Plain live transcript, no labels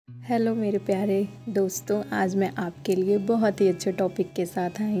Hello मेरे प्यारे दोस्तों, आज मैं आपके लिए बहुत ही अच्छे टॉपिक के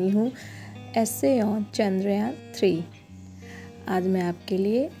साथ आई हूँ। Essay on Chandrayaan 3। आज मैं आपके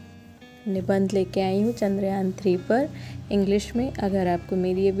लिए निबंध लेके आई हूँ चंद्रयान 3 पर इंग्लिश में। अगर आपको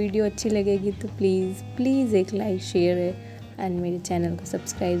मेरी ये वीडियो अच्छी लगेगी तो प्लीज़ एक लाइक शेयर एंड मेरे चैनल को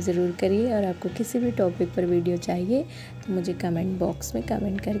सब्सक्राइब ज़रूर करिए। और आपको किसी भी टॉपिक पर वीडियो चाहिए तो मुझे कमेंट बॉक्स में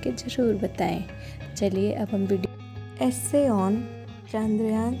कमेंट करके ज़रूर बताएं। चलिए अब हम video essay on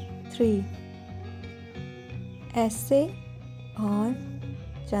Chandrayaan 3. Essay on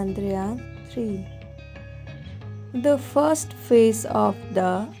Chandrayaan 3. The first phase of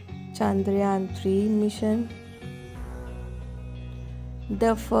the Chandrayaan 3 mission.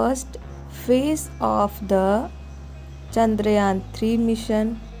 The first phase of the Chandrayaan 3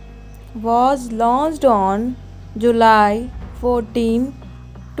 mission was launched on July 14,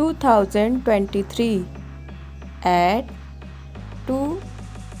 2023 at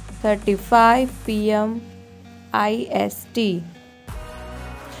 2:35 p.m. IST.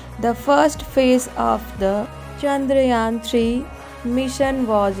 The first phase of the Chandrayaan 3 mission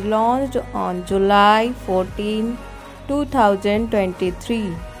was launched on July 14, 2023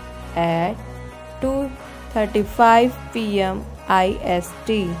 at 2:35 p.m. IST.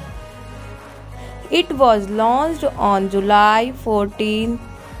 It was launched on July 14.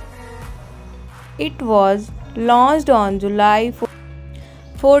 It was launched on July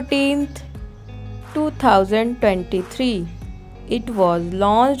 14th, 2023. It was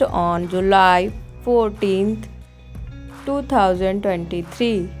launched on July 14th,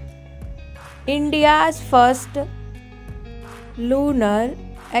 2023. India's first lunar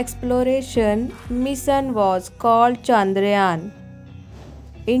exploration mission was called Chandrayaan.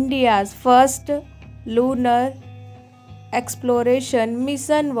 India's first lunar exploration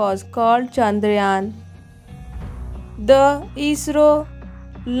mission was called Chandrayaan. The ISRO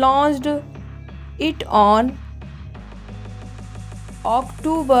launched it on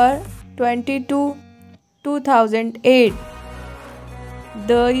October 22, 2008.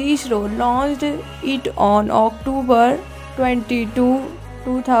 The ISRO launched it on October 22,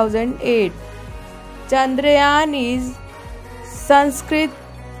 2008. Chandrayaan is Sanskrit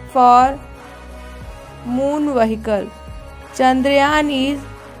for moon vehicle. Chandrayaan is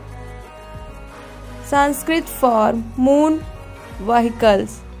Sanskrit for moon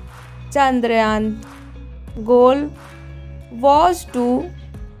vehicles. Chandrayaan's goal was to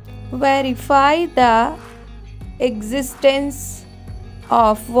verify the existence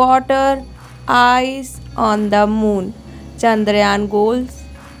of water ice on the moon. Chandrayaan's goal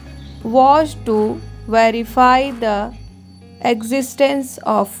was to verify the existence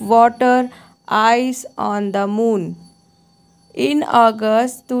of water ice on the moon. In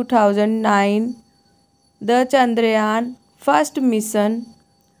August 2009, the Chandrayaan first mission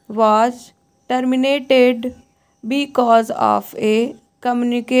was terminated because of a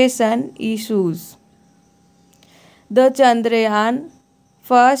communication issues. The Chandrayaan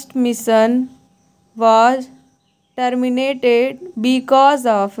first mission was terminated because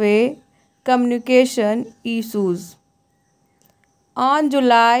of a communication issues. On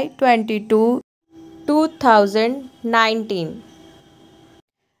July 22, 2019,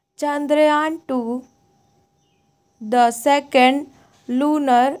 Chandrayaan 2, the second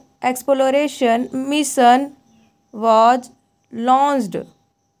lunar exploration mission, was launched.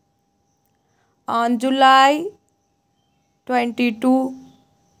 On July 22,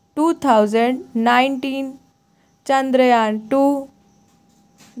 2019, Chandrayaan 2,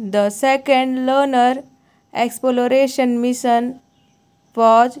 the second lunar exploration mission,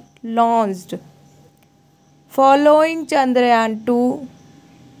 was launched. Following Chandrayaan 2,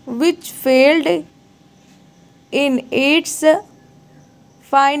 which failed in its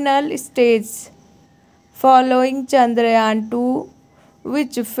final stage. Following Chandrayaan 2,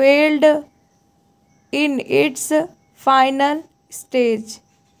 which failed in its final stage,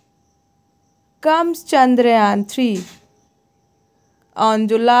 comes Chandrayaan 3. On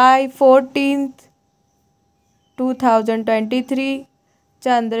July 14th, 2023,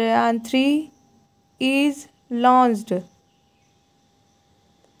 Chandrayaan 3 is launched.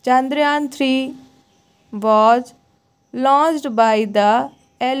 Chandrayaan 3 was launched by the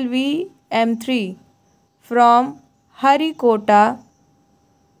LV-M3 from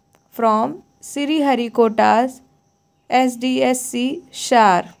Sriharikota's SDSC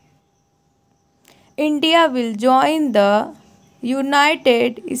Shar. India will join the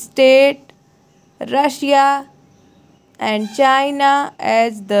United States, Russia and China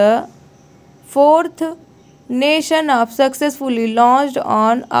as the fourth nation of successfully launched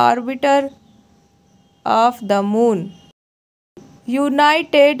on orbiter of the moon.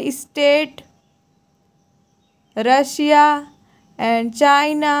 United state, Russia and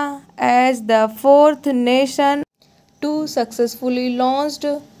China as the fourth nation to successfully launched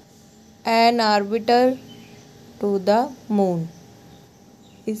an orbiter to the moon।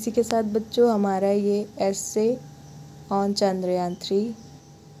 इसी के साथ बच्चों हमारा ये एस्से on Chandrayaan 3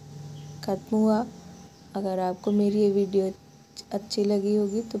 खत्म हुआ। अगर आपको मेरी ये वीडियो अच्छी लगी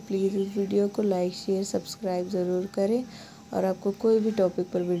होगी तो प्लीज़ इस वीडियो को लाइक शेयर सब्सक्राइब ज़रूर करें, और आपको कोई भी टॉपिक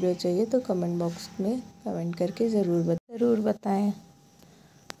पर वीडियो चाहिए तो कमेंट बॉक्स में कमेंट करके ज़रूर बताएं।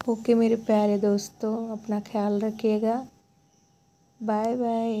 ओके मेरे प्यारे दोस्तों, अपना ख्याल रखिएगा। बाय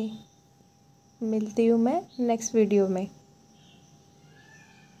बाय, मिलती हूँ मैं नेक्स्ट वीडियो में।